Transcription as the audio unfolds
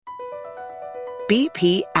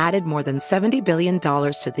BP added more than $70 billion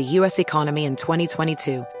to the U.S. economy in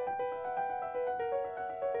 2022.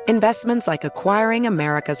 Investments like acquiring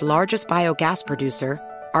America's largest biogas producer,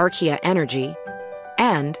 Archaea Energy,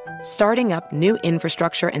 and starting up new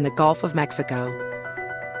infrastructure in the Gulf of Mexico.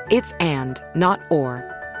 It's and, not or.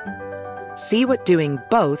 See what doing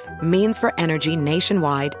both means for energy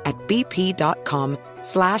nationwide at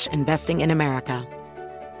bp.com/investing in America.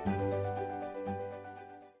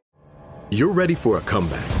 You're ready for a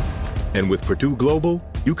comeback. And with Purdue Global,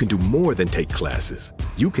 you can do more than take classes.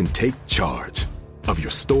 You can take charge of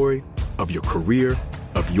your story, of your career,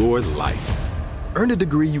 of your life. Earn a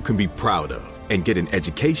degree you can be proud of and get an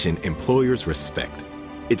education employers respect.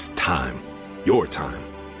 It's time, your time,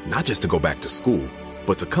 not just to go back to school,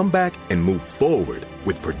 but to come back and move forward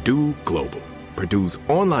with Purdue Global, Purdue's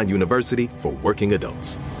online university for working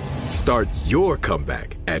adults. Start your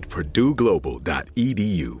comeback at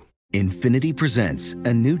purdueglobal.edu. Infiniti presents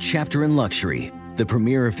a new chapter in luxury, the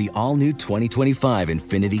premiere of the all-new 2025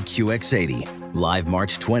 Infiniti QX80, live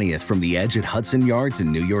March 20th from the Edge at Hudson Yards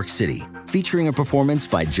in New York City, featuring a performance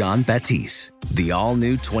by Jon Batiste. The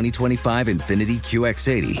all-new 2025 Infiniti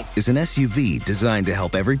QX80 is an SUV designed to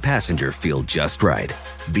help every passenger feel just right.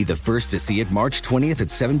 Be the first to see it March 20th at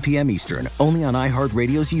 7 p.m. Eastern, only on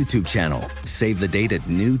iHeartRadio's YouTube channel. Save the date at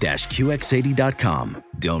new-QX80.com.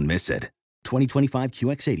 Don't miss it. 2025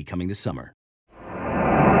 QX80 coming this summer.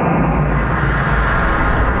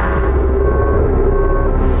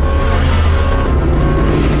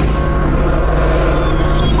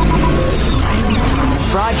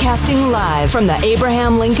 Broadcasting live from the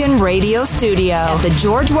Abraham Lincoln Radio Studio at the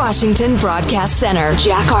George Washington Broadcast Center.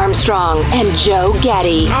 Jack Armstrong and Joe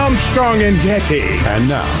Getty. Armstrong and Getty. And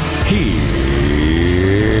now, here's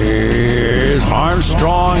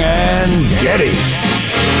Armstrong and Getty.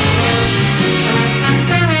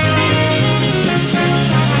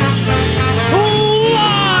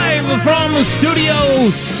 From the Studio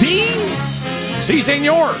C. Si,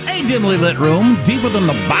 senor. A dimly lit room deeper than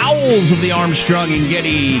the bowels of the Armstrong and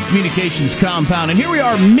Getty Communications compound. And here we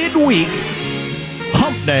are midweek,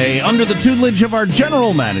 hump day, under the tutelage of our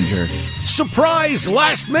general manager. Surprise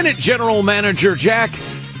last-minute general manager, Jack.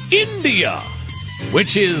 India,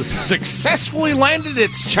 which has successfully landed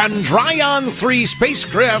its Chandrayaan-3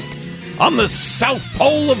 spacecraft on the south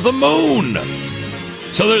pole of the moon.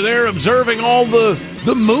 So they're there observing all the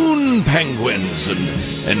moon penguins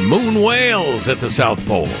and moon whales at the South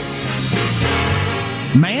Pole.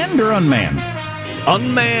 Manned or unmanned?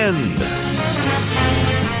 Unmanned.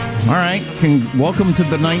 All right. Welcome to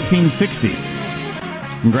the 1960s.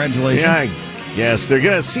 Congratulations. Yeah, yes, they're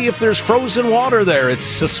going to see if there's frozen water there. It's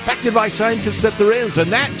suspected by scientists that there is,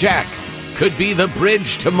 and that, Jack, could be the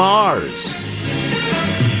bridge to Mars.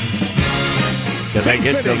 Because I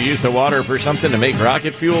guess they'll use the water for something to make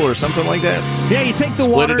rocket fuel or something like that. Yeah, you take the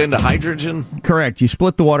water, water, split it into hydrogen. Correct. You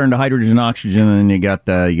split the water into hydrogen and oxygen, and then you got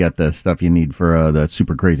the stuff you need for the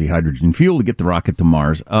super crazy hydrogen fuel to get the rocket to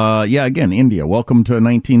Mars. Yeah, again, India. Welcome to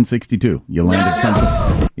 1962. You landed something.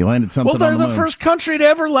 Well, they're the first country to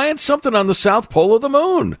ever land something on the South Pole of the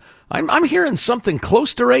moon. I'm hearing something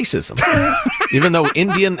close to racism, even though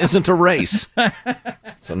Indian isn't a race;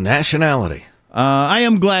 it's a nationality. I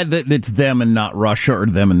am glad that it's them and not Russia, or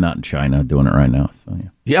them and not China doing it right now. So, yeah.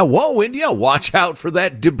 Yeah, whoa, India, watch out for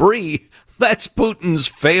that debris. That's Putin's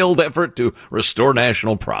failed effort to restore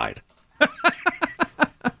national pride.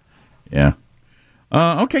 Yeah.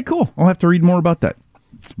 Okay, cool. I'll have to read more about that.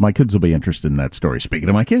 My kids will be interested in that story. Speaking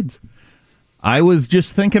of my kids, I was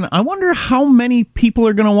just thinking, I wonder how many people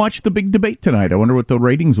are going to watch the big debate tonight. I wonder what the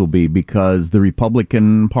ratings will be, because the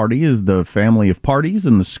Republican Party is the family of parties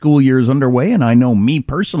and the school year is underway. And I know me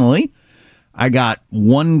personally, I got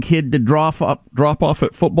one kid to drop off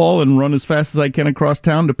at football and run as fast as I can across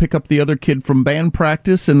town to pick up the other kid from band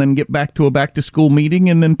practice, and then get back to a back-to-school meeting,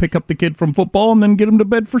 and then pick up the kid from football, and then get him to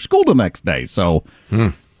bed for school the next day. So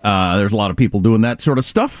there's a lot of people doing that sort of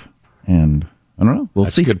stuff, and I don't know. We'll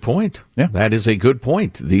see. That's a good point. Yeah. That is a good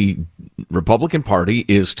point. The Republican Party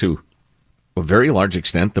is, to a very large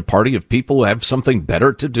extent, the party of people who have something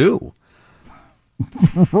better to do.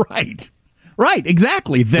 Right,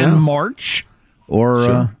 exactly. Then march or,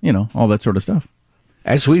 Sure. All that sort of stuff.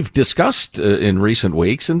 As we've discussed in recent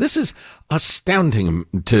weeks, and this is astounding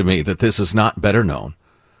to me that this is not better known,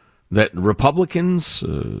 that Republicans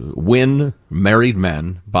win married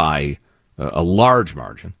men by a large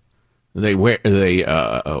margin. They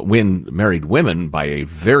win married women by a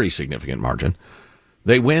very significant margin.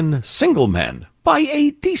 They win single men by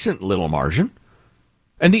a decent little margin.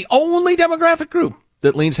 And the only demographic group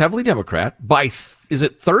that leans heavily Democrat by, is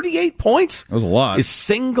it 38 points? That was a lot. Is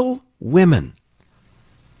single women.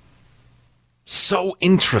 So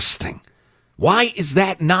interesting. Why is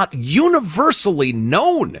that not universally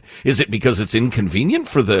known? Is it because it's inconvenient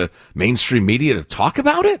for the mainstream media to talk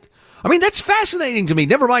about it? I mean, that's fascinating to me.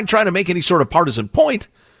 Never mind trying to make any sort of partisan point,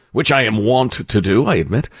 which I am wont to do, I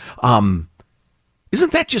admit.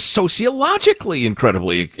 Isn't that just sociologically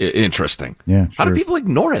incredibly interesting? Yeah, sure. How do people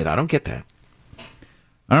ignore it? I don't get that.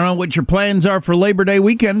 I don't know what your plans are for Labor Day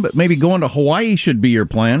weekend, but maybe going to Hawaii should be your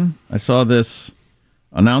plan. I saw this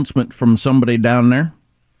announcement from somebody down there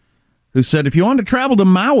who said if you want to travel to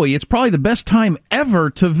Maui, it's probably the best time ever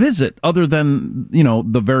to visit, other than,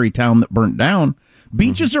 the very town that burnt down.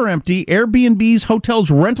 Beaches are empty. Airbnbs, hotels,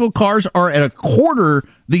 rental cars are at a quarter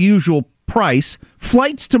the usual price.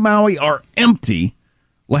 Flights to Maui are empty.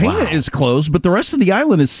 Lahaina is closed, but the rest of the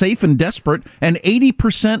island is safe and desperate, and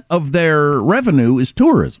 80% of their revenue is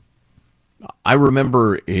tourism. I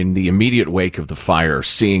remember in the immediate wake of the fire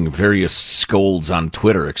seeing various scolds on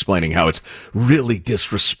Twitter explaining how it's really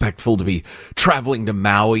disrespectful to be traveling to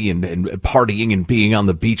Maui and partying and being on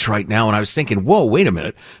the beach right now. And I was thinking, whoa, wait a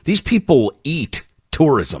minute. These people eat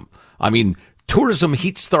tourism. I mean, tourism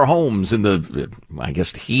heats their homes I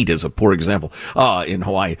guess heat is a poor example, in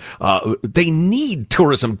Hawaii. They need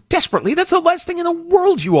tourism desperately. That's the last thing in the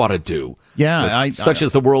world you ought to do. Yeah. Such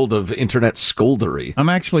as the world of internet scoldery. I'm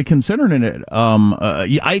actually considering it.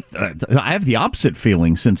 I have the opposite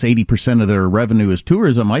feeling. Since 80% of their revenue is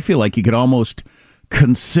tourism, I feel like you could almost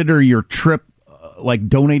consider your trip like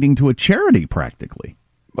donating to a charity practically.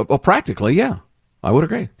 Well, practically, yeah. I would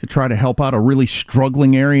agree. To try to help out a really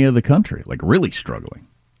struggling area of the country, like really struggling.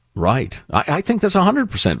 Right. I think that's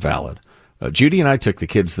 100% valid. Judy and I took the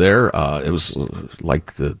kids there. It was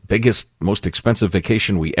like the biggest, most expensive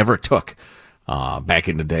vacation we ever took back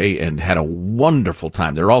in the day, and had a wonderful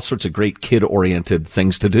time. There are all sorts of great kid-oriented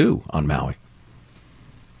things to do on Maui.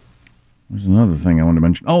 There's another thing I wanted to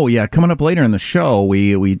mention. Oh, yeah, coming up later in the show,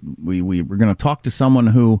 we're going to talk to someone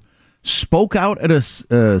who spoke out at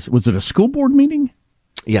was it a school board meeting?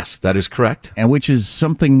 Yes, that is correct. And which is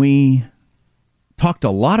something we talked a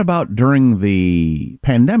lot about during the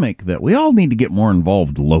pandemic, that we all need to get more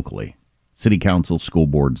involved locally. City council, school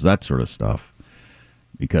boards, that sort of stuff.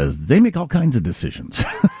 Because they make all kinds of decisions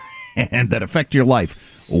and that affect your life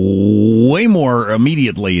way more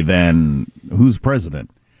immediately than who's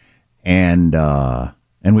president. And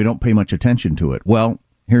we don't pay much attention to it. Well,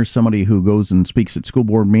 here's somebody who goes and speaks at school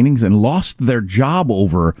board meetings and lost their job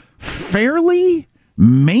over fairly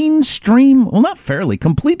mainstream, well, not fairly,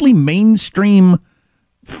 completely mainstream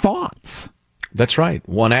thoughts. That's right.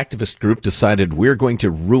 One activist group decided we're going to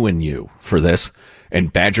ruin you for this,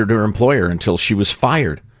 and badgered her employer until she was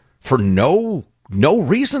fired for no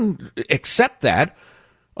reason except that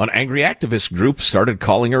an angry activist group started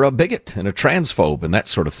calling her a bigot and a transphobe and that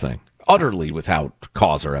sort of thing. Utterly without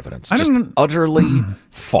cause or evidence. Just utterly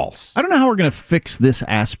false. I don't know how we're going to fix this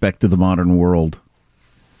aspect of the modern world.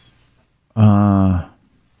 I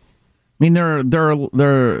mean, there are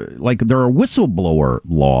whistleblower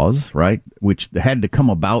laws, right, which had to come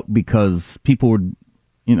about because people would,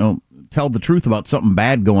 tell the truth about something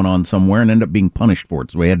bad going on somewhere and end up being punished for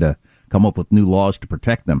it. So we had to come up with new laws to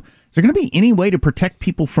protect them. Is there going to be any way to protect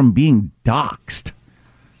people from being doxxed?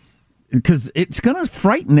 Because it's going to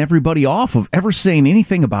frighten everybody off of ever saying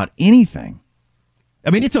anything about anything. I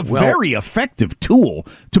mean, it's a very effective tool.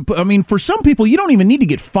 For some people, you don't even need to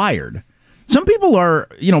get fired. Some people are,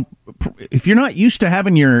 if you're not used to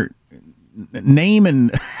having your name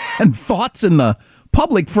and thoughts in the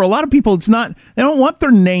public, for a lot of people, they don't want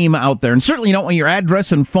their name out there. And certainly you don't want your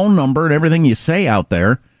address and phone number and everything you say out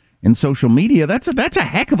there in social media. That's a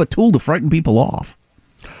heck of a tool to frighten people off.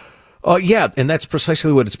 Yeah, and that's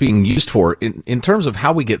precisely what it's being used for. In terms of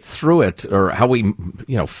how we get through it or how we,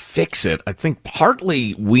 fix it, I think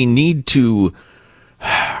partly we need to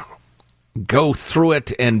go through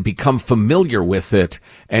it and become familiar with it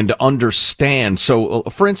and understand. So,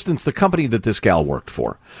 for instance, the company that this gal worked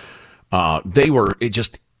for, they were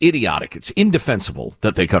just idiotic. It's indefensible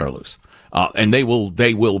that they cut her loose. And they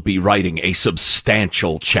will be writing a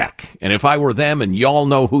substantial check. And if I were them, and y'all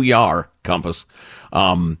know who you are, Compass,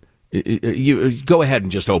 you go ahead and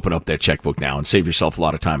just open up that checkbook now and save yourself a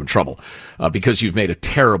lot of time and trouble, because you've made a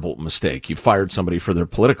terrible mistake. You fired somebody for their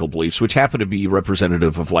political beliefs, which happen to be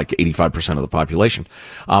representative of like 85% of the population.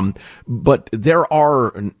 But there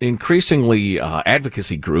are increasingly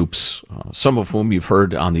advocacy groups, some of whom you've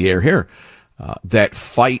heard on the air here, that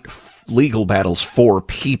fight legal battles for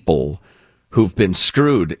people who've been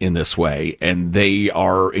screwed in this way, and they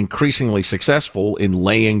are increasingly successful in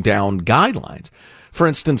laying down guidelines. For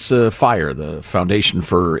instance, FIRE, the Foundation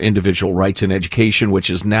for Individual Rights in Education, which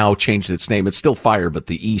has now changed its name. It's still FIRE, but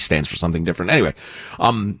the E stands for something different. Anyway,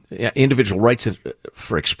 individual rights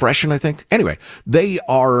for expression, I think. Anyway, they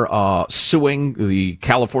are suing the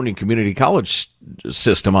California Community College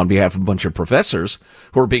system on behalf of a bunch of professors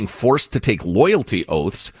who are being forced to take loyalty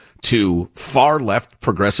oaths to far-left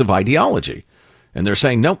progressive ideology. And they're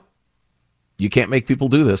saying, nope. You can't make people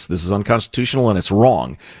do this. This is unconstitutional and it's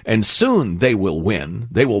wrong. And soon they will win.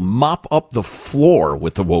 They will mop up the floor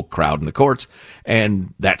with the woke crowd in the courts,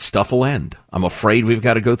 and that stuff will end. I'm afraid we've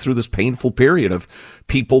got to go through this painful period of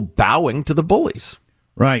people bowing to the bullies.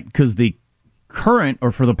 Right, because the current,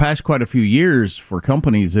 or for the past quite a few years for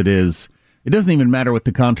companies, it doesn't even matter what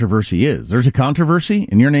the controversy is. There's a controversy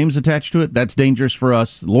and your name's attached to it. That's dangerous for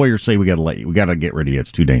us. Lawyers say we got to get rid of you.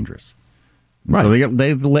 It's too dangerous. Right. So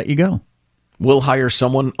they let you go. We'll hire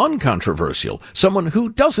someone uncontroversial, someone who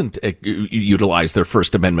doesn't utilize their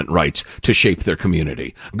First Amendment rights to shape their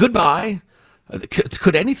community. Goodbye.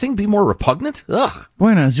 Could anything be more repugnant? Ugh. Boy,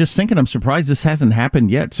 and I was just thinking, I'm surprised this hasn't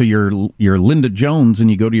happened yet. So you're Linda Jones,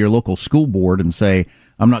 and you go to your local school board and say,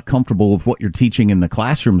 I'm not comfortable with what you're teaching in the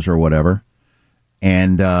classrooms or whatever.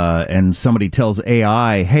 And somebody tells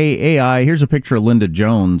AI, hey, AI, here's a picture of Linda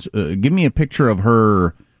Jones. Give me a picture of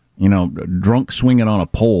her, drunk swinging on a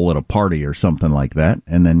pole at a party or something like that.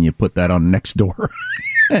 And then you put that on next door.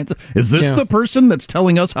 Is this the person that's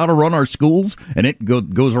telling us how to run our schools? And it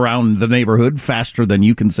goes around the neighborhood faster than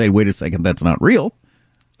you can say, wait a second, that's not real.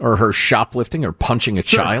 Or her shoplifting or punching a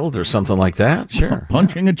child or something like that. Sure.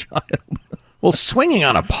 Punching a child. Well, swinging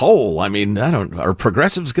on a pole, are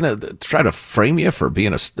progressives going to try to frame you for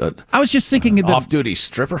being I was just thinking off-duty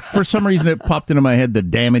stripper? For some reason, it popped into my head the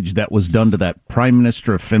damage that was done to that Prime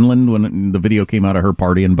Minister of Finland when the video came out of her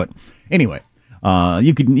partying. But anyway,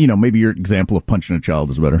 you could, maybe your example of punching a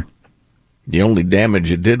child is better. The only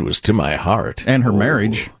damage it did was to my heart. And her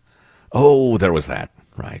marriage. Oh, there was that.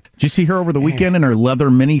 Right. Did you see her over the weekend in her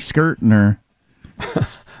leather mini skirt and her...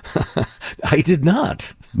 I did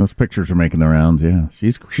not. Those pictures are making the rounds, yeah.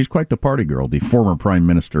 She's quite the party girl, the former Prime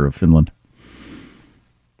Minister of Finland.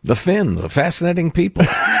 The Finns, a fascinating people.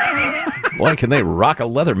 Boy, can they rock a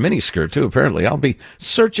leather miniskirt, too, apparently. I'll be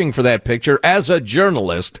searching for that picture as a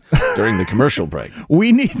journalist during the commercial break.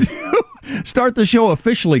 We need to start the show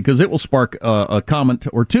officially because it will spark a comment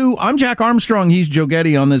or two. I'm Jack Armstrong. He's Joe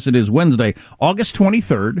Getty on this. It is Wednesday, August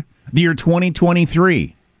 23rd, the year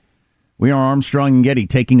 2023. We are Armstrong and Getty,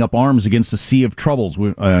 taking up arms against a sea of troubles,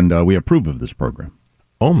 and we approve of this program.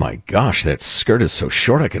 Oh, my gosh, that skirt is so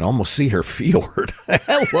short I can almost see her fjord.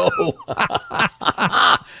 Hello.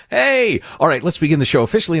 Hey. All right, let's begin the show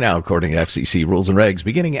officially now, according to FCC rules and regs,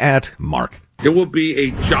 beginning at Mark. It will be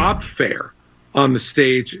a job fair on the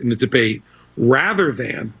stage in the debate rather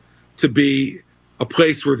than to be a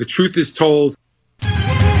place where the truth is told.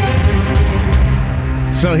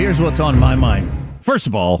 So here's what's on my mind. First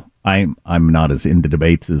of all, I'm not as into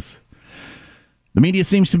debates as the media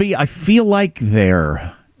seems to be. I feel like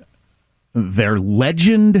their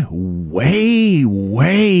legend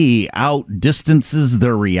way outdistances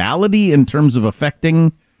their reality in terms of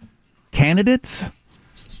affecting candidates.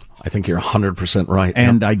 I think you're 100% right.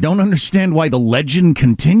 And I don't understand why the legend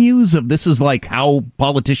continues of this is like how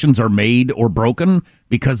politicians are made or broken,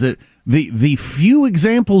 because the few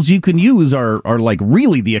examples you can use are like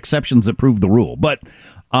really the exceptions that prove the rule. But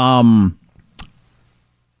I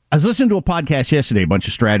was listening to a podcast yesterday, a bunch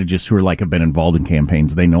of strategists who have been involved in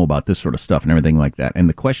campaigns. They know about this sort of stuff and everything like that. And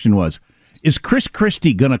the question was, is Chris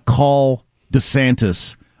Christie going to call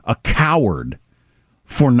DeSantis a coward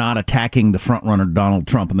for not attacking the frontrunner Donald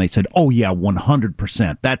Trump? And they said, oh, yeah,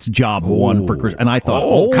 100%. That's job one for Chris. And I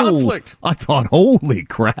thought, conflict. I thought, holy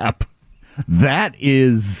crap. That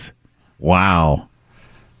is, wow.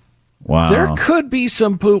 There could be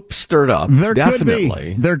some poop stirred up.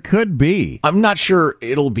 Definitely. There could be. I'm not sure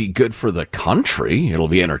it'll be good for the country. It'll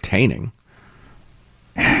be entertaining.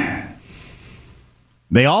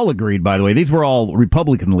 They all agreed, by the way. These were all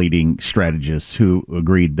Republican-leading strategists who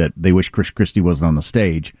agreed that they wish Chris Christie wasn't on the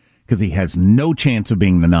stage because he has no chance of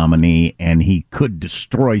being the nominee and he could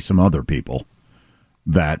destroy some other people.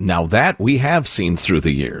 Now that we have seen through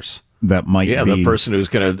the years. That might be... the person who's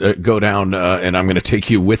going to go down and I'm going to take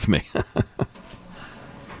you with me.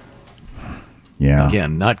 Yeah.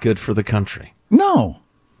 Again, not good for the country. No.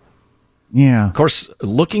 Yeah. Of course,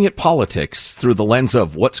 looking at politics through the lens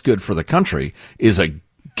of what's good for the country is a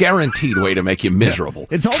guaranteed way to make you miserable.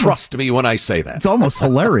 Trust me when I say that. It's almost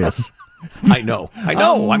hilarious. I know.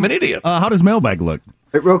 I'm an idiot. How does mailbag look?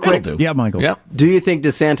 Real quick. Do. Yeah, Michael. Yeah. Do you think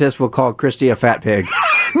DeSantis will call Christie a fat pig?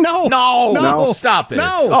 No. Stop it.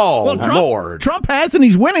 No. Oh, well, Lord. Trump has, and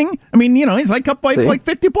he's winning. I mean, he's like up by like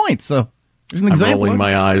 50 points. So there's an example. I'm rolling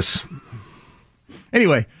my eyes.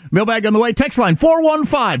 Anyway, mailbag on the way. Text line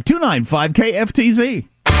 415-295-KFTZ.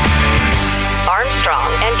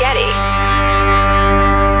 Armstrong and Getty.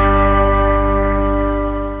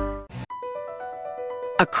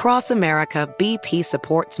 Across America, BP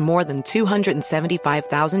supports more than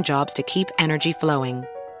 275,000 jobs to keep energy flowing.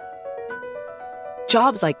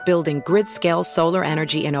 Jobs like building grid-scale solar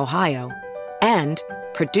energy in Ohio and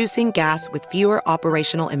producing gas with fewer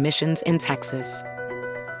operational emissions in Texas.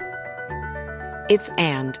 It's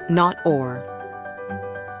and, not or.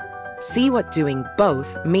 See what doing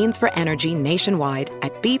both means for energy nationwide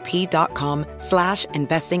at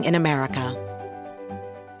bp.com/investing in America.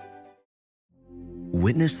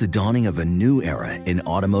 Witness the dawning of a new era in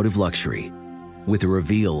automotive luxury with a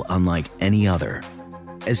reveal unlike any other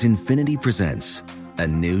as Infiniti presents a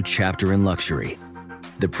new chapter in luxury,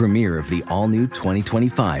 the premiere of the all-new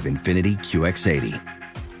 2025 Infiniti QX80.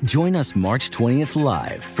 Join us March 20th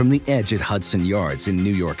live from the Edge at Hudson Yards in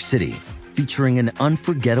New York City, featuring an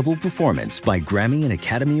unforgettable performance by Grammy and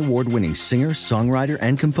Academy Award-winning singer, songwriter,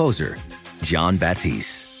 and composer, Jon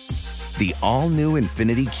Batiste. The all-new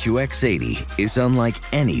Infiniti QX80 is unlike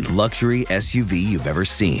any luxury SUV you've ever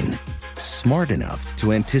seen. Smart enough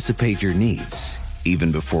to anticipate your needs,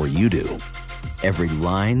 even before you do. Every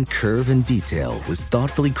line, curve, and detail was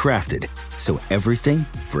thoughtfully crafted, so everything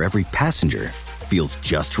for every passenger feels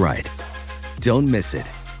just right. Don't miss it.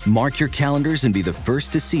 Mark your calendars and be the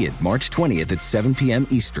first to see it March 20th at 7 p.m.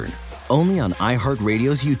 Eastern, only on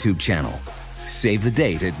iHeartRadio's YouTube channel. Save the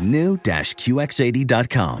date at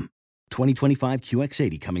new-QX80.com. 2025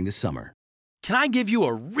 QX80 coming this summer. Can I give you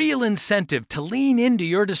a real incentive to lean into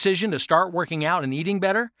your decision to start working out and eating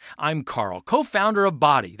better? I'm Carl, co-founder of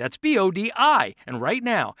Body. That's B-O-D-I. And right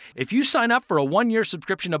now, if you sign up for a 1-year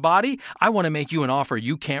subscription to Body, I want to make you an offer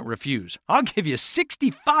you can't refuse. I'll give you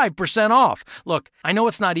 65% off. Look, I know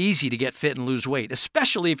it's not easy to get fit and lose weight,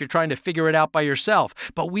 especially if you're trying to figure it out by yourself,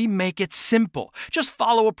 but we make it simple. Just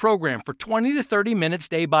follow a program for 20 to 30 minutes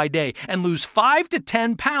day by day and lose 5 to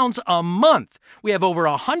 10 pounds a month. We have over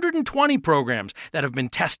 120 programs that have been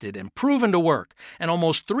tested and proven to work, and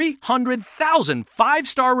almost 300,000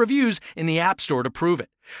 5-star reviews in the App Store to prove it.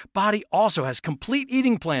 Body also has complete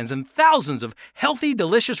eating plans and thousands of healthy,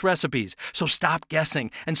 delicious recipes. So stop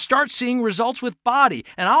guessing and start seeing results with Body,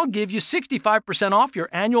 and I'll give you 65% off your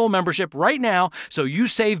annual membership right now, so you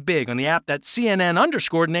save big on the app that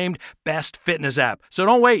CNN_ named Best Fitness App. So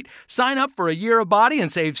don't wait. Sign up for a year of Body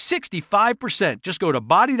and save 65%. Just go to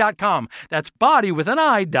body.com. That's body with an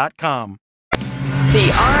I.com.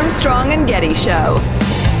 The Armstrong and Getty Show.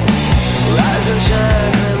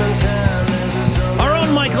 Our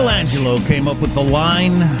own Michelangelo came up with the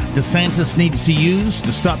line DeSantis needs to use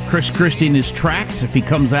to stop Chris Christie in his tracks if he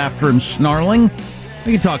comes after him snarling.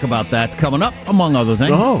 We can talk about that coming up, among other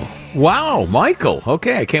things. Oh, wow, Michael.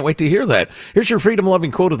 Okay, I can't wait to hear that. Here's your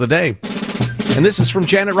freedom-loving quote of the day. And this is from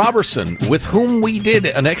Janet Robertson, with whom we did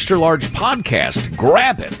an extra-large podcast.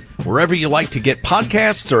 Grab it wherever you like to get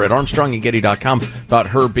podcasts, or at ArmstrongandGetty.com, about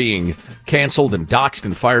her being canceled and doxxed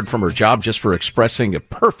and fired from her job just for expressing a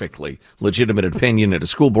perfectly legitimate opinion at a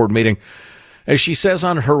school board meeting. As she says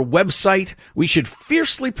on her website, we should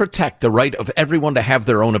fiercely protect the right of everyone to have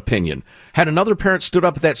their own opinion. Had another parent stood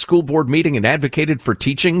up at that school board meeting and advocated for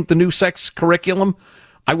teaching the new sex curriculum,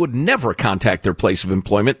 I would never contact their place of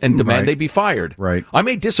employment and demand they be fired. Right. I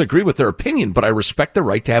may disagree with their opinion, but I respect the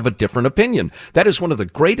right to have a different opinion. That is one of the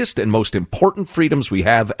greatest and most important freedoms we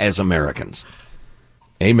have as Americans.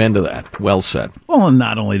 Amen to that. Well said. Well, and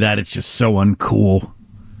not only that, it's just so uncool.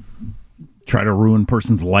 Try to ruin a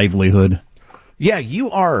person's livelihood. Yeah,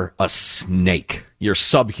 you are a snake. You're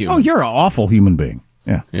subhuman. Oh, you're an awful human being.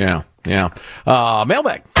 Yeah. Yeah.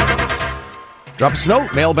 Mailbag. Drop us a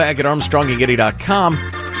note, mailbag at ArmstrongandGetty.com.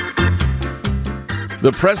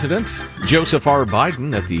 The president, Joseph R.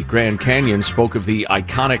 Biden, at the Grand Canyon spoke of the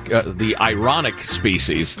ironic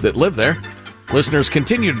species that live there. Listeners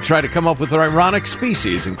continue to try to come up with their ironic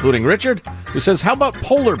species, including Richard, who says, how about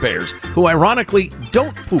polar bears, who ironically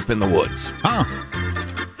don't poop in the woods?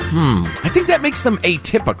 I think that makes them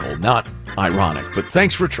atypical, not ironic, but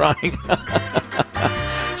thanks for trying.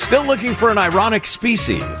 Still looking for an ironic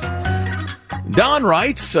species. Don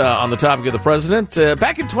writes on the topic of the president,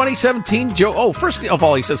 back in 2017, first of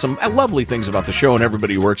all, he says some lovely things about the show and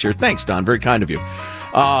everybody who works here. Thanks, Don. Very kind of you.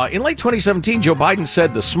 In late 2017, Joe Biden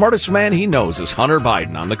said the smartest man he knows is Hunter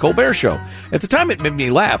Biden on The Colbert Show. At the time, it made me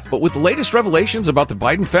laugh, but with the latest revelations about the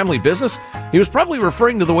Biden family business, he was probably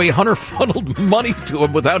referring to the way Hunter funneled money to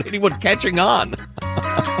him without anyone catching on.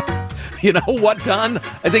 You know what, Don?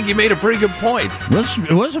 I think you made a pretty good point.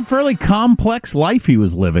 It was a fairly complex life he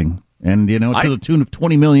was living, and, to the tune of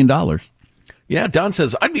 $20 million. Yeah, Don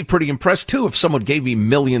says, I'd be pretty impressed, too, if someone gave me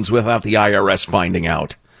millions without the IRS finding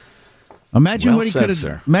out. Imagine what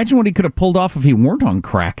he could have pulled off if he weren't on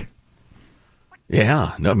crack.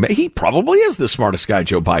 Yeah, no, he probably is the smartest guy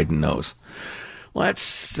Joe Biden knows. Let's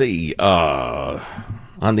see. On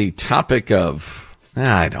the topic of...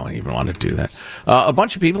 I don't even want to do that. A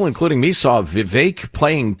bunch of people, including me, saw Vivek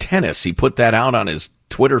playing tennis. He put that out on his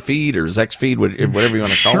Twitter feed or his X feed, whatever you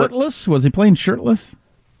want to call it. Shirtless? Was he playing shirtless?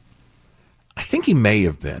 I think he may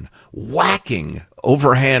have been whacking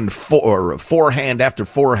overhand forehand after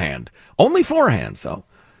forehand. Only forehands, though.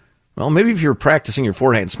 Well, maybe if you're practicing your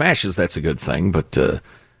forehand smashes, that's a good thing. But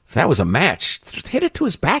if that was a match, hit it to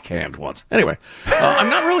his backhand once. Anyway, I'm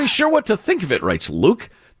not really sure what to think of it, writes Luke.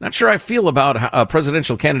 Not sure I feel about a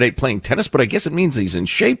presidential candidate playing tennis, but I guess it means he's in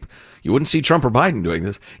shape. You wouldn't see Trump or Biden doing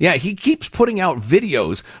this. Yeah, he keeps putting out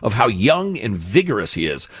videos of how young and vigorous he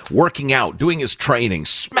is, working out, doing his training,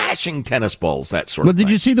 smashing tennis balls, that sort of thing. But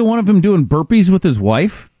did you see the one of him doing burpees with his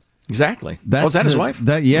wife? Exactly. Was that his wife?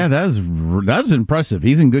 That was impressive.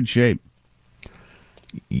 He's in good shape.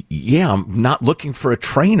 Yeah, I'm not looking for a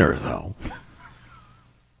trainer, though.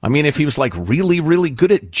 I mean, if he was like really, really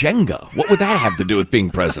good at Jenga, what would that have to do with being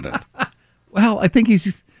president? Well, I think he's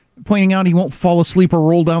just pointing out he won't fall asleep or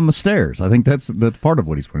roll down the stairs. I think that's part of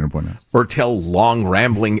what he's pointing out. Or tell long,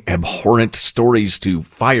 rambling, abhorrent stories to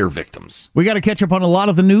fire victims. We got to catch up on a lot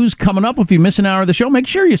of the news coming up. If you miss an hour of the show, make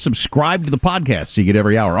sure you subscribe to the podcast so you get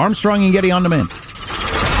every hour. Armstrong and Getty on demand.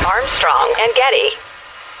 Armstrong and Getty.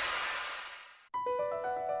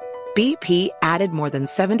 BP added more than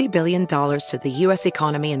 $70 billion to the U.S.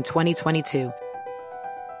 economy in 2022.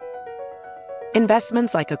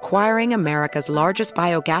 Investments like acquiring America's largest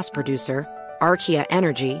biogas producer, Archaea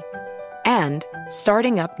Energy, and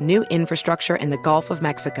starting up new infrastructure in the Gulf of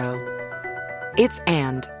Mexico. It's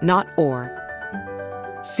and, not or.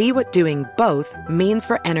 See what doing both means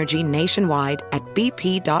for energy nationwide at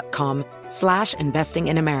bp.com/investing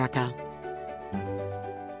in America.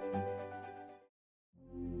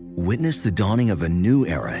 Witness the dawning of a new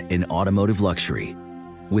era in automotive luxury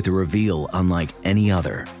with a reveal unlike any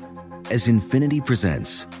other as Infiniti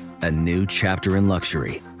presents a new chapter in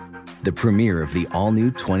luxury, the premiere of the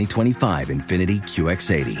all-new 2025 Infiniti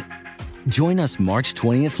QX80. Join us March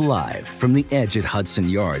 20th live from the Edge at Hudson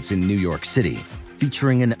Yards in New York City,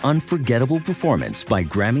 featuring an unforgettable performance by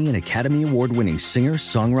Grammy and Academy Award-winning singer,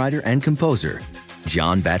 songwriter, and composer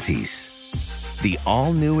Jon Batiste. The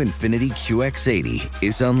all-new Infiniti QX80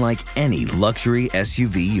 is unlike any luxury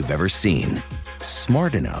SUV you've ever seen.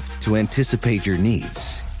 Smart enough to anticipate your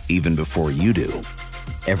needs, even before you do.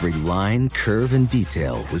 Every line, curve, and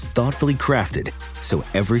detail was thoughtfully crafted, so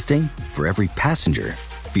everything for every passenger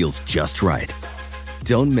feels just right.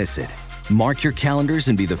 Don't miss it. Mark your calendars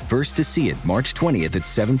and be the first to see it March 20th at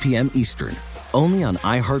 7 p.m. Eastern, only on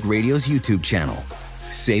iHeartRadio's YouTube channel.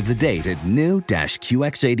 Save the date at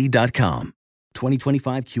new-QX80.com.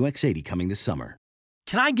 2025 QX80 coming this summer.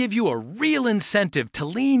 Can I give you a real incentive to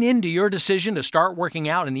lean into your decision to start working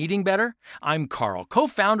out and eating better? I'm Carl,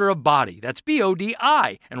 co-founder of Body. That's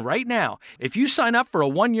BODI. And right now, if you sign up for a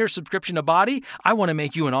 1-year subscription to Body, I want to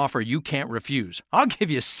make you an offer you can't refuse. I'll give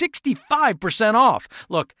you 65% off.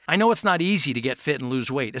 Look, I know it's not easy to get fit and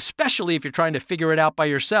lose weight, especially if you're trying to figure it out by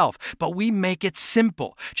yourself, but we make it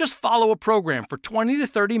simple. Just follow a program for 20 to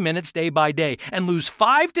 30 minutes day by day and lose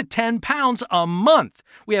 5 to 10 pounds a month.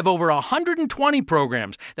 We have over 120 programs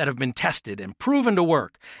that have been tested and proven to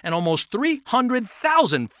work, and almost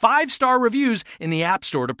 300,000 5-star reviews in the App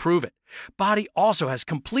Store to prove it. Body also has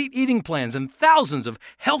complete eating plans and thousands of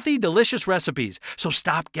healthy, delicious recipes. So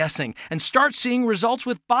stop guessing and start seeing results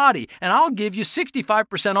with Body, and I'll give you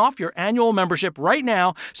 65% off your annual membership right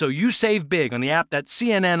now, so you save big on the app that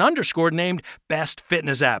CNN_ named Best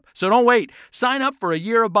Fitness App. So don't wait. Sign up for a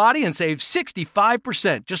year of Body and save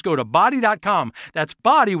 65%. Just go to body.com. That's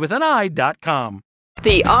body with an I.com.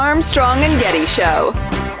 The Armstrong and Getty Show.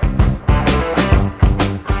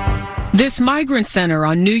 This migrant center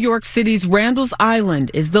on New York City's Randall's Island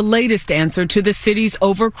is the latest answer to the city's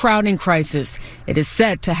overcrowding crisis. It is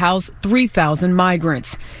set to house 3,000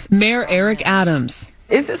 migrants. Mayor Eric Adams.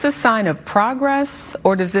 Is this a sign of progress,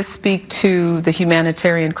 or does this speak to the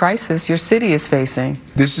humanitarian crisis your city is facing?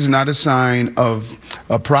 This is not a sign of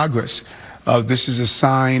progress. This is a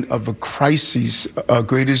sign of a crisis,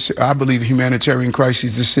 greatest, I believe, humanitarian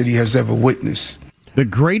crisis this city has ever witnessed. The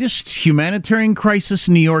greatest humanitarian crisis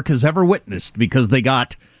New York has ever witnessed, because they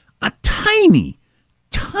got a tiny,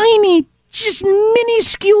 just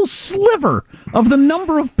minuscule sliver of the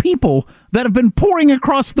number of people that have been pouring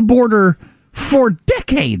across the border for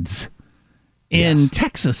decades in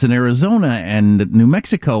Texas and Arizona and New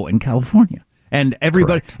Mexico and California. And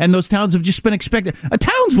everybody, correct. And those towns have just been expected.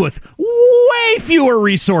 Towns with way fewer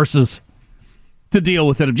resources to deal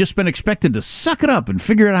with it have just been expected to suck it up and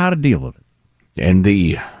figure out how to deal with it. And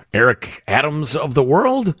the Eric Adams of the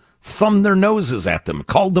world thumbed their noses at them,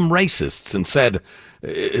 called them racists, and said,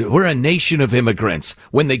 we're a nation of immigrants,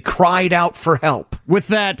 when they cried out for help. With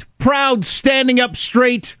that proud, standing up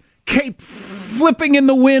straight, cape flipping in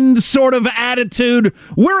the wind sort of attitude,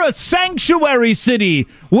 we're a sanctuary city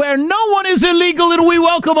where no one is illegal and we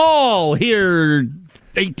welcome all here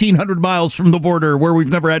 1,800 miles from the border where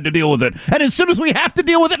we've never had to deal with it. And as soon as we have to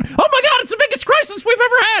deal with it, oh my God, it's the biggest crisis we've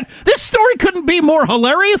ever had. This story couldn't be more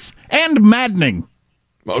hilarious and maddening.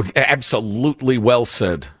 Oh, absolutely well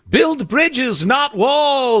said. Build bridges, not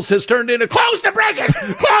walls, has turned into close the bridges!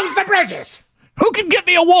 Close the bridges! Who can get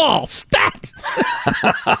me a wall? Stat!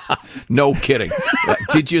 No kidding.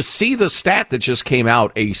 Did you see the stat that just came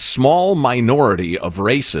out? A small minority of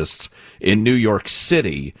racists in New York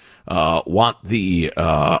City want the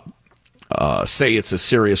say it's a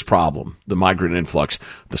serious problem, the migrant influx.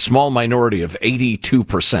 The small minority of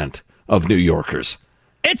 82% of New Yorkers.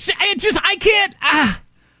 I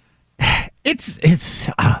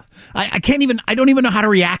can't even, I don't even know how to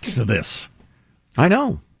react to this. I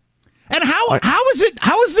know. And how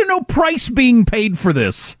is there no price being paid for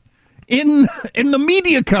this in the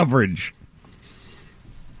media coverage?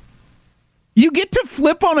 You get to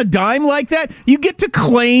flip on a dime like that. You get to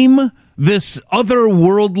claim this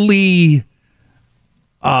otherworldly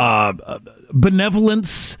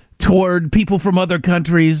benevolence toward people from other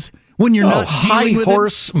countries when you're not high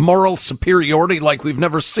horse moral superiority like we've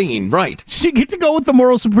never seen, right? So you get to go with the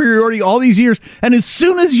moral superiority all these years, and as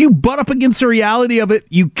soon as you butt up against the reality of it,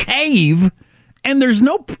 you cave, and there's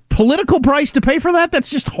no political price to pay for that? That's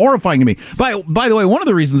just horrifying to me. By the way, one of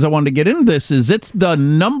the reasons I wanted to get into this is it's the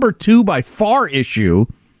number 2 by far issue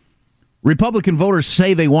Republican voters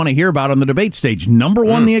say they want to hear about on the debate stage. Number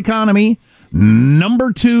 1, the economy.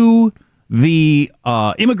 Number 2, the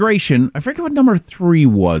immigration. I forget what number 3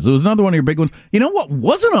 was. It was another one of your big ones. You know what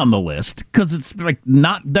wasn't on the list, because it's like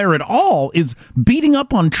not there at all, is beating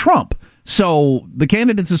up on Trump. So the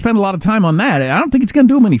candidates have spent a lot of time on that. I don't think it's going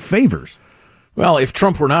to do them any favors. Well, if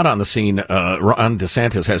Trump were not on the scene, Ron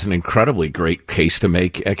DeSantis has an incredibly great case to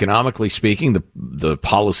make. Economically speaking, the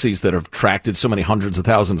policies that have attracted so many hundreds of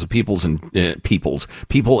thousands of people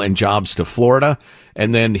and jobs to Florida,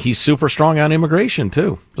 and then he's super strong on immigration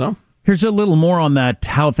too. So here's a little more on that,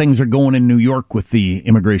 how things are going in New York with the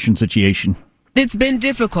immigration situation. It's been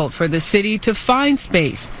difficult for the city to find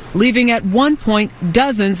space, leaving at one point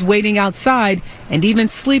dozens waiting outside and even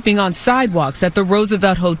sleeping on sidewalks at the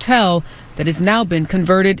Roosevelt Hotel that has now been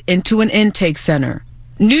converted into an intake center.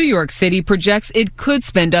 New York City projects it could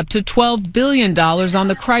spend up to $12 billion on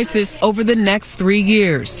the crisis over the next 3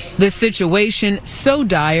 years. The situation so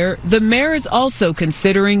dire, the mayor is also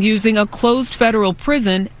considering using a closed federal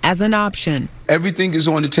prison as an option. Everything is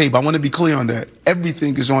on the table. I want to be clear on that.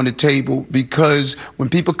 Everything is on the table, because when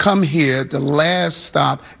people come here, the last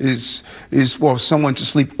stop is for someone to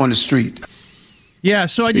sleep on the street. Yeah,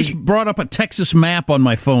 so I just brought up a Texas map on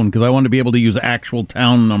my phone because I wanted to be able to use actual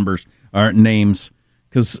town numbers or names.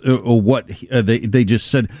 Because what they just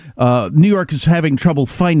said, New York is having trouble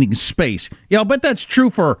finding space. Yeah, I'll bet that's true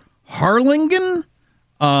for Harlingen,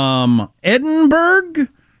 Edinburgh,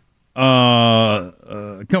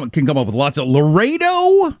 can come up with lots of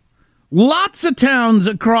Laredo, lots of towns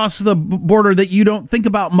across the border that you don't think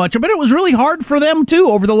about much. I bet it was really hard for them, too,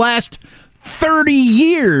 over the last 30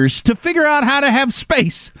 years to figure out how to have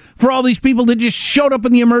space for all these people that just showed up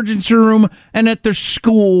in the emergency room and at their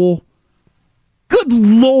school. Good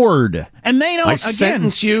Lord. And they don't, I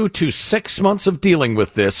sentence you to 6 months of dealing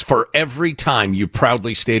with this for every time you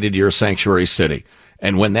proudly stated you're a sanctuary city.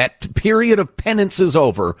 And when that period of penance is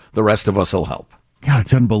over, the rest of us will help. God,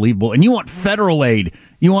 it's unbelievable. And you want federal aid.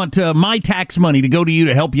 You want my tax money to go to you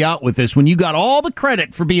to help you out with this when you got all the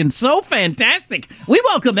credit for being so fantastic. We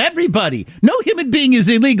welcome everybody. No human being is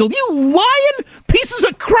illegal. You lying pieces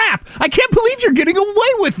of crap. I can't believe you're getting away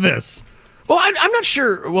with this. Well, I'm not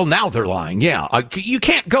sure. Well, now they're lying. Yeah, you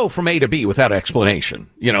can't go from A to B without explanation.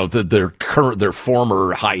 You know, their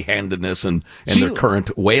former high-handedness and their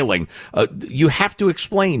current wailing. You have to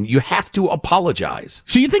explain. You have to apologize.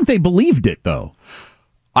 So you think they believed it, though?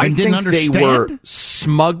 I think they were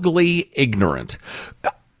smugly ignorant.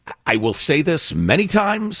 I will say this many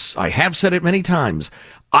times. I have said it many times.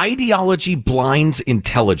 Ideology blinds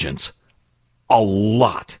intelligence a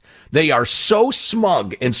lot. They are so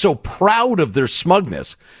smug and so proud of their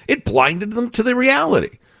smugness, it blinded them to the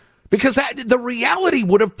reality. Because the reality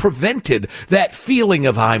would have prevented that feeling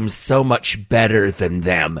of I'm so much better than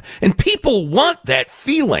them. And people want that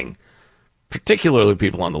feeling, particularly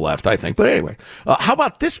people on the left, I think. But anyway, how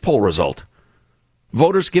about this poll result?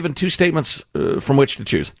 Voters given two statements from which to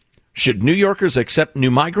choose. Should New Yorkers accept new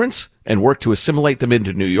migrants and work to assimilate them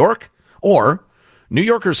into New York? Or New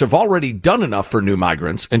Yorkers have already done enough for new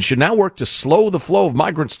migrants and should now work to slow the flow of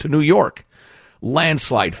migrants to New York.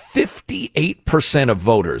 Landslide, 58% of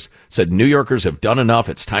voters said New Yorkers have done enough.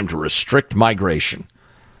 It's time to restrict migration.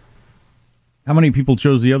 How many people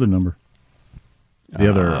chose the other number? The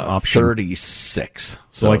other option? 36.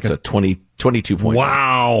 So it's a 22 point.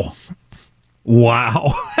 Wow.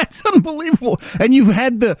 Wow. That's unbelievable. And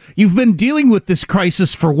you've been dealing with this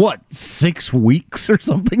crisis for what, 6 weeks or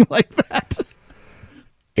something like that?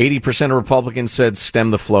 80% of Republicans said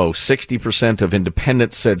stem the flow. 60% of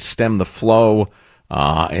independents said stem the flow.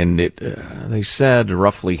 And they said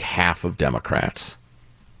roughly half of Democrats.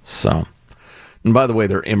 So, and by the way,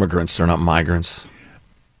 they're immigrants. They're not migrants.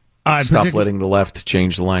 Stop letting the left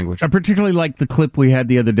change the language. I particularly like the clip we had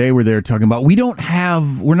the other day where they were talking about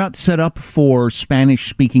we're not set up for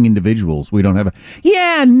Spanish-speaking individuals. We don't have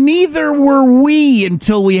neither were we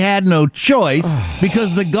until we had no choice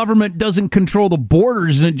because the government doesn't control the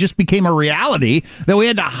borders and it just became a reality that we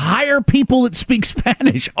had to hire people that speak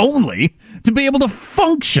Spanish only to be able to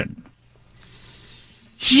function.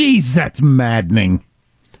 Jeez, that's maddening.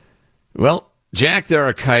 Well, Jack, there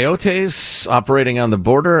are coyotes operating on the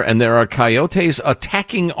border, and there are coyotes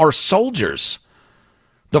attacking our soldiers.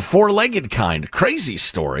 The four-legged kind. Crazy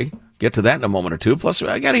story. Get to that in a moment or two. Plus,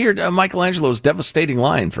 I got to hear Michelangelo's devastating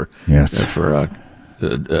line for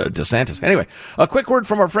DeSantis. Anyway, a quick word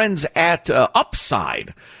from our friends at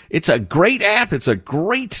Upside. It's a great app. It's a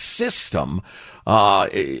great system.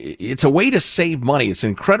 It's a way to save money. It's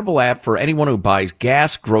an incredible app for anyone who buys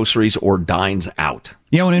gas, groceries, or dines out.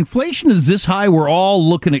 Yeah, when inflation is this high, we're all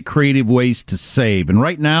looking at creative ways to save. And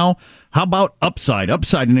right now, how about Upside?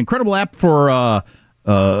 Upside, an incredible app for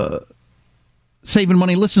saving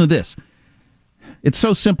money. Listen to this. It's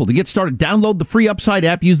so simple. To get started, download the free Upside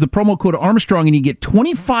app, use the promo code Armstrong, and you get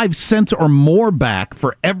 25 cents or more back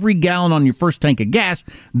for every gallon on your first tank of gas.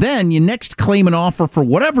 Then you next claim an offer for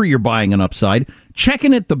whatever you're buying on Upside, check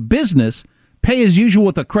in at the business, pay as usual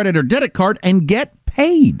with a credit or debit card, and get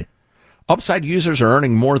paid. Upside users are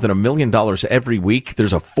earning more than $1 million every week.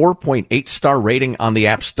 There's a 4.8 star rating on the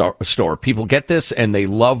App Store. People get this, and they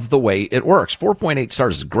love the way it works. 4.8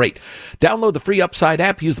 stars is great. Download the free Upside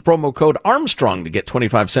app. Use the promo code Armstrong to get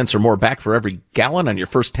 25 cents or more back for every gallon on your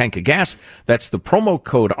first tank of gas. That's the promo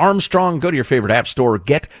code Armstrong. Go to your favorite app store.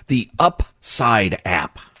 Get the Upside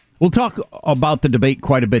app. We'll talk about the debate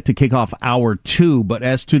quite a bit to kick off hour 2, but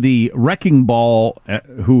as to the wrecking ball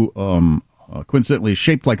who coincidentally is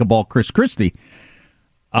shaped like a ball, Chris Christie,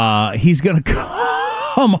 he's going to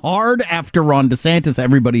come hard after Ron DeSantis.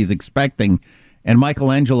 Everybody is expecting. And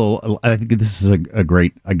Michelangelo, I think this is a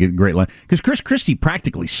great line. Because Chris Christie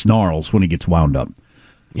practically snarls when he gets wound up.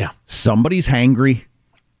 Yeah. Somebody's hangry.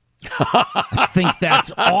 I think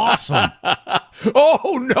that's awesome.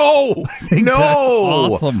 Oh, no. No.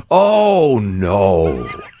 That's awesome. Oh, no.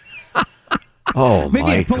 Oh,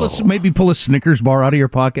 maybe pull a Snickers bar out of your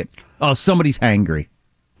pocket. Oh, somebody's hangry.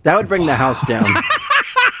 That would bring the house down.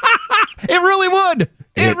 It really would.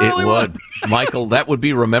 It really would. Michael, that would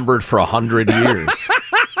be remembered for 100 years.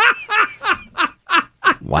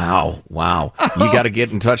 Wow. You got to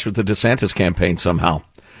get in touch with the DeSantis campaign somehow.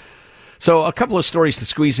 So a couple of stories to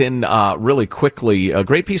squeeze in really quickly. A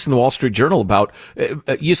great piece in the Wall Street Journal about,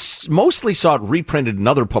 you mostly saw it reprinted in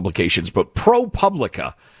other publications, but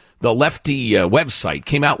ProPublica, the lefty website,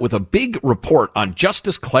 came out with a big report on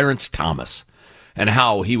Justice Clarence Thomas and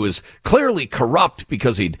how he was clearly corrupt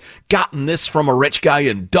because he'd gotten this from a rich guy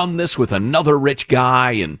and done this with another rich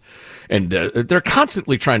guy. And they're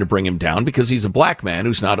constantly trying to bring him down because he's a black man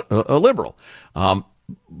who's not a liberal.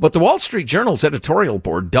 But the Wall Street Journal's editorial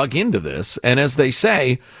board dug into this. And as they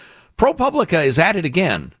say, ProPublica is at it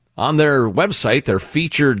again. On their website, their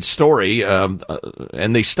featured story,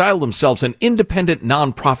 and they style themselves an independent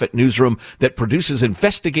nonprofit newsroom that produces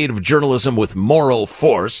investigative journalism with moral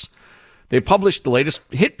force. They published the latest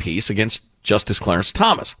hit piece against Justice Clarence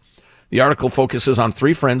Thomas. The article focuses on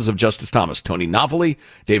three friends of Justice Thomas, Tony Novelli,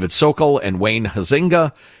 David Sokol, and Wayne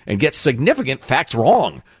Huizenga, and gets significant facts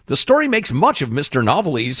wrong. The story makes much of Mr.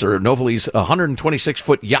 Novelli's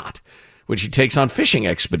 126-foot yacht, which he takes on fishing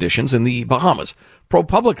expeditions in the Bahamas.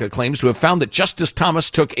 ProPublica claims to have found that Justice Thomas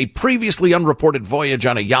took a previously unreported voyage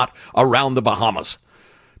on a yacht around the Bahamas.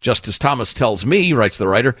 Justice Thomas tells me, writes the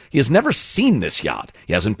writer, he has never seen this yacht.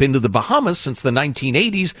 He hasn't been to the Bahamas since the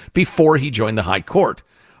 1980s before he joined the High Court.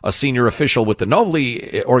 A senior official with the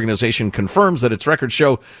Novelli organization confirms that its records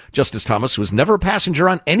show Justice Thomas was never a passenger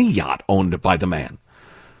on any yacht owned by the man.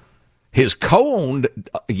 His co-owned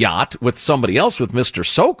yacht with somebody else, with Mr.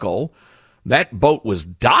 Sokol, that boat was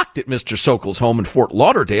docked at Mr. Sokol's home in Fort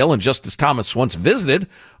Lauderdale, and Justice Thomas once visited,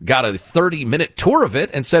 got a 30-minute tour of it,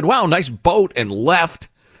 and said, wow, nice boat, and left.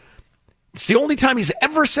 It's the only time he's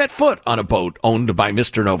ever set foot on a boat owned by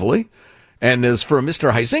Mr. Novelli. And as for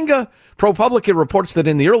Mr. Huizenga, ProPublica reports that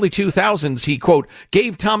in the early 2000s, he, quote,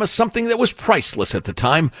 gave Thomas something that was priceless at the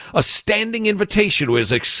time, a standing invitation to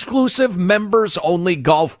his exclusive members-only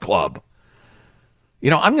golf club. You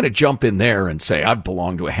know, I'm going to jump in there and say I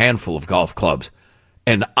belong to a handful of golf clubs.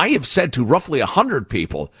 And I have said to roughly 100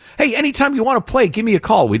 people, hey, anytime you want to play, give me a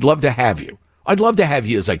call. We'd love to have you. I'd love to have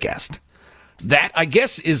you as a guest. That, I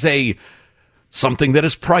guess, is something that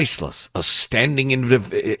is priceless, a standing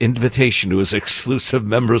invitation to his exclusive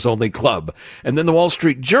members-only club. And then the Wall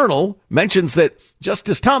Street Journal mentions that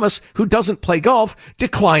Justice Thomas, who doesn't play golf,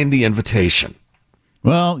 declined the invitation.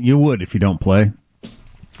 Well, you would if you don't play.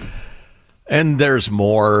 And there's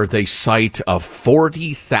more. They cite a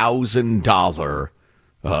 $40,000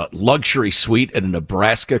 luxury suite at a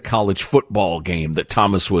Nebraska college football game that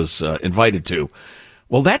Thomas was invited to.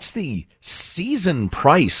 Well, that's the season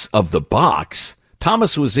price of the box.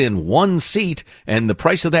 Thomas was in one seat, and the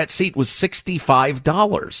price of that seat was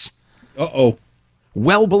 $65. Uh-oh.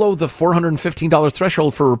 Well below the $415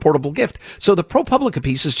 threshold for a reportable gift. So the ProPublica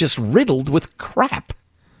piece is just riddled with crap.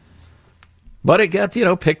 But it got,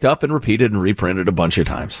 picked up and repeated and reprinted a bunch of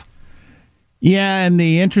times. Yeah, and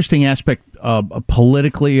the interesting aspect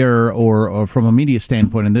politically or from a media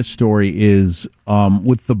standpoint in this story is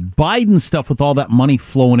with the Biden stuff, with all that money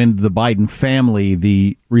flowing into the Biden family,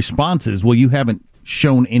 the response is, well, you haven't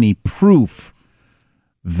shown any proof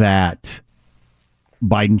that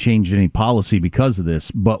Biden changed any policy because of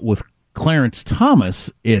this. But with Clarence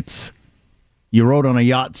Thomas, it's you rode on a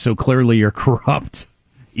yacht, so clearly you're corrupt.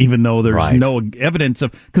 Even though there's no evidence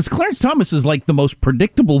of... Because Clarence Thomas is like the most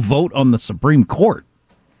predictable vote on the Supreme Court.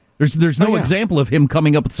 There's no example of him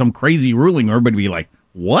coming up with some crazy ruling or everybody be like,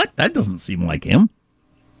 what? That doesn't seem like him.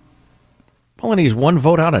 Well, and he's one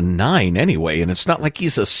vote out of 9 anyway, and it's not like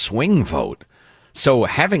he's a swing vote. So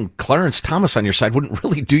having Clarence Thomas on your side wouldn't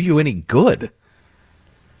really do you any good.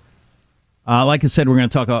 Like I said, we're going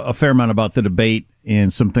to talk a fair amount about the debate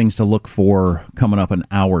and some things to look for coming up in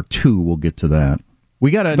hour 2. We'll get to that. We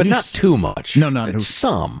got but not too much. No, not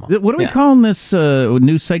some. What are we calling this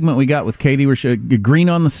new segment we got with Katie? We're green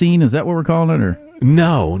on the scene. Is that what we're calling it? Or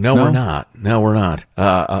no, we're not. No, we're not.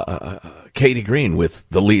 Katie Green with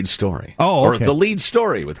the lead story. Oh, okay. Or the lead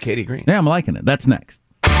story with Katie Green. Yeah, I'm liking it. That's next.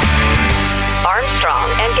 Armstrong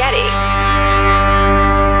and Getty.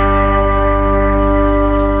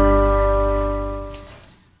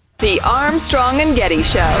 The Armstrong and Getty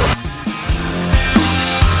Show.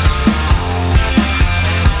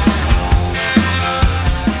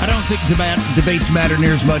 I don't think debates matter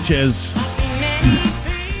near as much as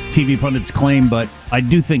TV pundits claim, but I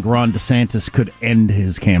do think Ron DeSantis could end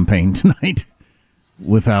his campaign tonight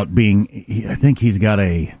without being... I think he's got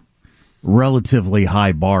a relatively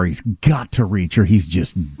high bar he's got to reach, or he's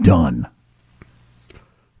just done.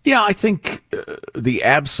 Yeah, I think the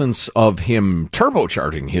absence of him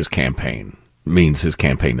turbocharging his campaign means his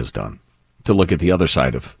campaign is done, to look at the other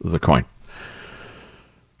side of the coin.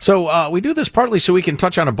 So we do this partly so we can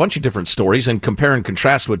touch on a bunch of different stories and compare and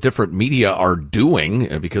contrast what different media are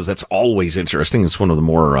doing, because that's always interesting. It's one of the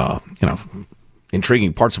more,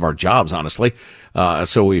 intriguing parts of our jobs, honestly.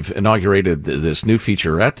 So we've inaugurated this new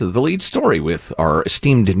featurette, The Lead Story, with our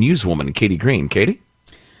esteemed newswoman, Katie Green. Katie?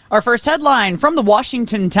 Our first headline from the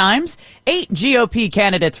Washington Times: 8 GOP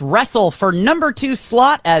candidates wrestle for number 2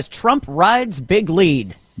 slot as Trump rides big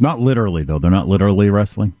lead. Not literally, though. They're not literally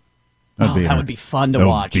wrestling. That would be fun to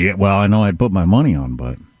watch. Well, I know I'd put my money on,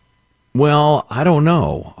 but... Well, I don't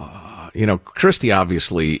know. Christie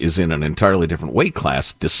obviously is in an entirely different weight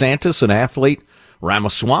class. DeSantis, an athlete,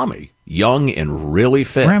 Ramaswamy, young and really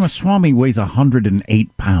fit. Ramaswamy weighs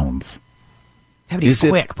 108 pounds. He's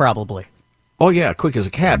quick, probably. Oh, yeah, quick as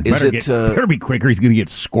a cat. Better be quicker. He's going to get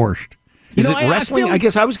scorched. Is it wrestling? I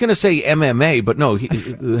guess I was going to say MMA, but no,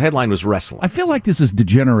 the headline was wrestling. I feel like this is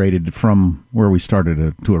degenerated from where we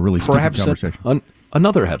started to a really stupid conversation.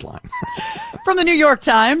 Another headline. From the New York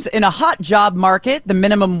Times, in a hot job market, the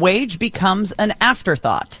minimum wage becomes an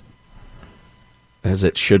afterthought. As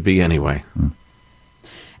it should be anyway.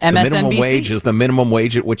 MSNBC. The minimum wage is the minimum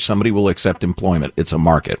wage at which somebody will accept employment. It's a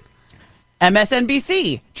market.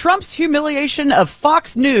 MSNBC. Trump's humiliation of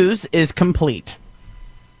Fox News is complete.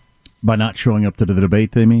 By not showing up to the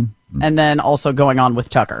debate, they mean? And then also going on with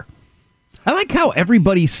Tucker. I like how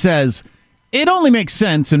everybody says it only makes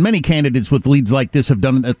sense, and many candidates with leads like this have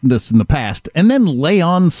done this in the past, and then lay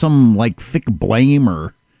on some thick blame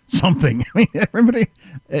or something. I mean, everybody,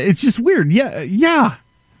 it's just weird. Yeah.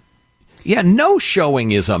 No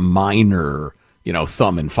showing is a minor,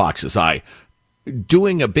 thumb in Fox's eye.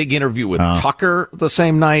 Doing a big interview with Tucker the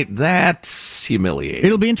same night, that's humiliating.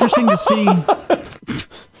 It'll be interesting to see.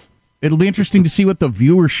 It'll be interesting to see what the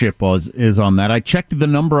viewership is on that. I checked the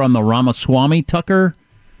number on the Ramaswamy Tucker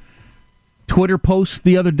Twitter post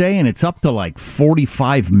the other day, and it's up to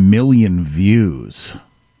 45 million views.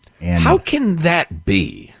 And how can that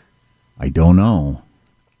be? I don't know.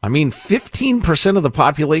 I mean, 15% of the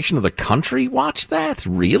population of the country watched that?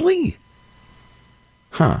 Really?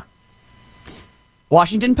 Huh.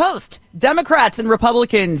 Washington Post. Democrats and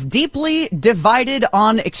Republicans deeply divided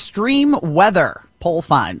on extreme weather, poll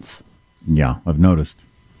finds. Yeah, I've noticed.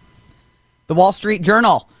 The Wall Street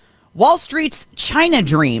Journal. Wall Street's China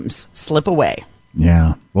dreams slip away.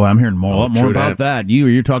 Yeah. Well, I'm hearing a lot more about that. You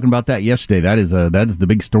were talking about that yesterday. That is the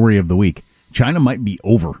big story of the week. China might be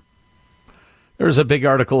over. There's a big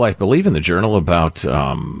article, I believe, in the Journal about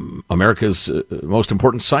America's most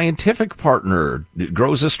important scientific partner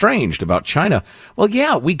grows estranged about China. Well,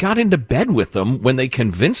 yeah, we got into bed with them when they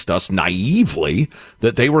convinced us naively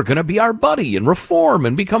that they were going to be our buddy and reform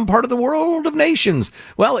and become part of the world of nations.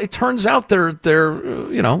 Well, it turns out they're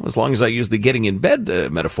as long as I use the getting in bed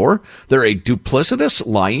metaphor, they're a duplicitous,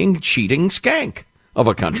 lying, cheating skank of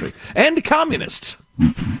a country. And communists.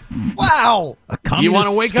 Wow. You want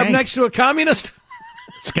to wake up next to a communist?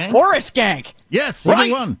 Skank? Or a skank. Yes,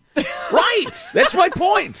 right. One. Right. That's my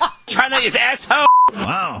point. China is asshole.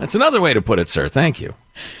 Wow. That's another way to put it, sir. Thank you.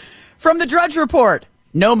 From the Drudge Report,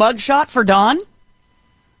 no mugshot for Don?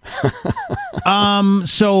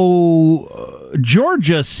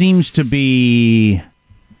 Georgia seems to be...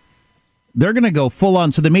 They're going to go full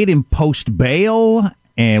on. So they made him post bail,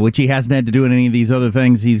 which he hasn't had to do in any of these other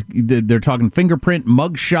things. They're talking fingerprint,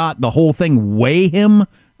 mugshot, the whole thing. Weigh him,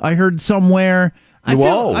 I heard somewhere. Wait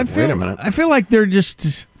a minute. I feel like they're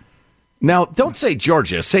just... Now, don't say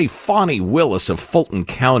Georgia. Say Fonnie Willis of Fulton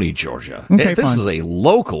County, Georgia. Okay, this is a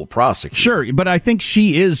local prosecutor. Sure, but I think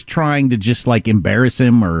she is trying to just embarrass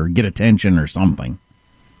him or get attention or something.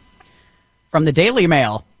 From the Daily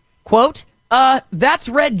Mail, quote, that's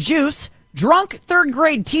red juice. Drunk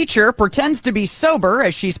third-grade teacher pretends to be sober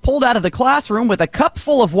as she's pulled out of the classroom with a cup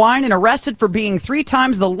full of wine and arrested for being 3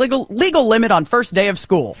 times the legal limit on first day of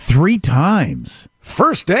school. 3 times?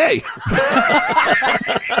 First day?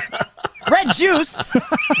 Red juice.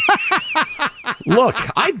 Look,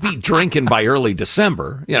 I'd be drinking by early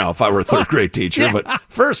December, if I were a third-grade teacher, Yeah. but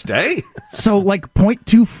first day? So,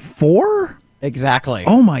 0.24? Exactly.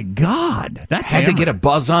 Oh, my God. That's Had to get a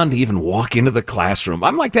buzz on to even walk into the classroom.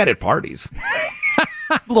 I'm like that at parties.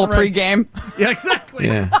 A little pregame. Yeah, exactly.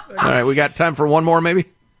 Yeah. All right, we got time for one more, maybe?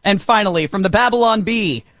 And finally, from the Babylon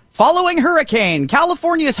Bee, following hurricane,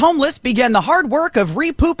 California's homeless began the hard work of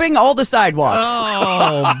re-pooping all the sidewalks.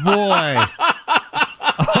 Oh, boy.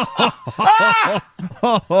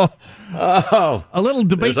 A little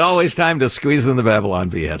debate. There's always time to squeeze in the Babylon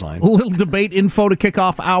Bee headline. A little debate info to kick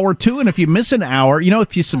off hour 2. And if you miss an hour,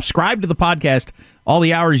 if you subscribe to the podcast, all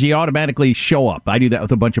the hours you automatically show up. I do that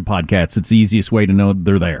with a bunch of podcasts. It's the easiest way to know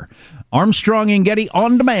they're there. Armstrong and Getty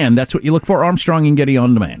on demand. That's what you look for. Armstrong and Getty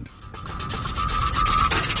on demand.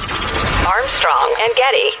 Armstrong and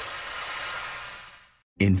Getty.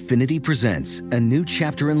 Infinity presents a new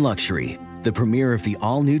chapter in luxury, the premiere of the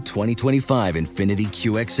all-new 2025 Infinity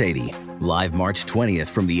QX80, live March 20th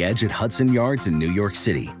from the Edge at Hudson Yards in New York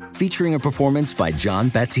City, featuring a performance by John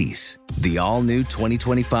Batiste. The all-new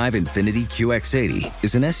 2025 Infinity QX80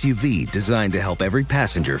 is an SUV designed to help every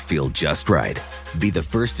passenger feel just right. Be the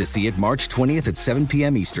first to see it March 20th at 7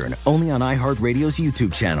 p.m. Eastern, only on iHeartRadio's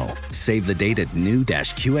YouTube channel. Save the date at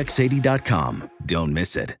new-QX80.com. Don't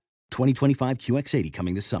miss it. 2025 QX80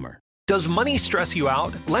 coming this summer. Does money stress you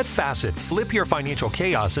out? Let Facet flip your financial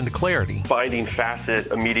chaos into clarity. Finding Facet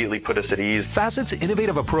immediately put us at ease. Facet's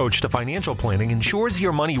innovative approach to financial planning ensures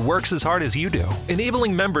your money works as hard as you do,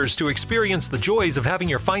 enabling members to experience the joys of having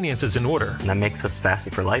your finances in order. And that makes us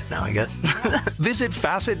Facet for life now, I guess. Visit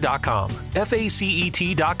Facet.com,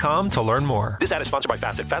 FACET.com to learn more. This ad is sponsored by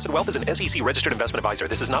Facet. Facet Wealth is an SEC registered investment advisor.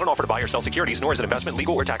 This is not an offer to buy or sell securities, nor is it investment,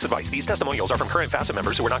 legal, or tax advice. These testimonials are from current Facet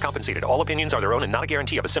members who are not compensated. All opinions are their own and not a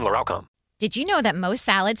guarantee of a similar outcome. Did you know that most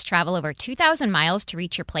salads travel over 2,000 miles to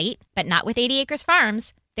reach your plate? But not with 80 Acres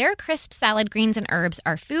Farms. Their crisp salad greens and herbs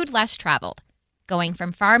are food less traveled, going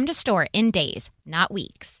from farm to store in days, not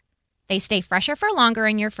weeks. They stay fresher for longer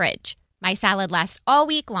in your fridge. My salad lasts all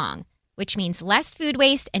week long, which means less food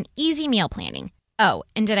waste and easy meal planning. Oh,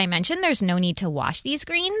 and did I mention there's no need to wash these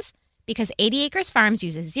greens? Because 80 Acres Farms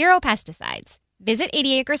uses 0 pesticides. Visit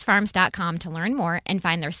 80acresfarms.com to learn more and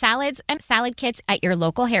find their salads and salad kits at your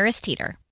local Harris Teeter.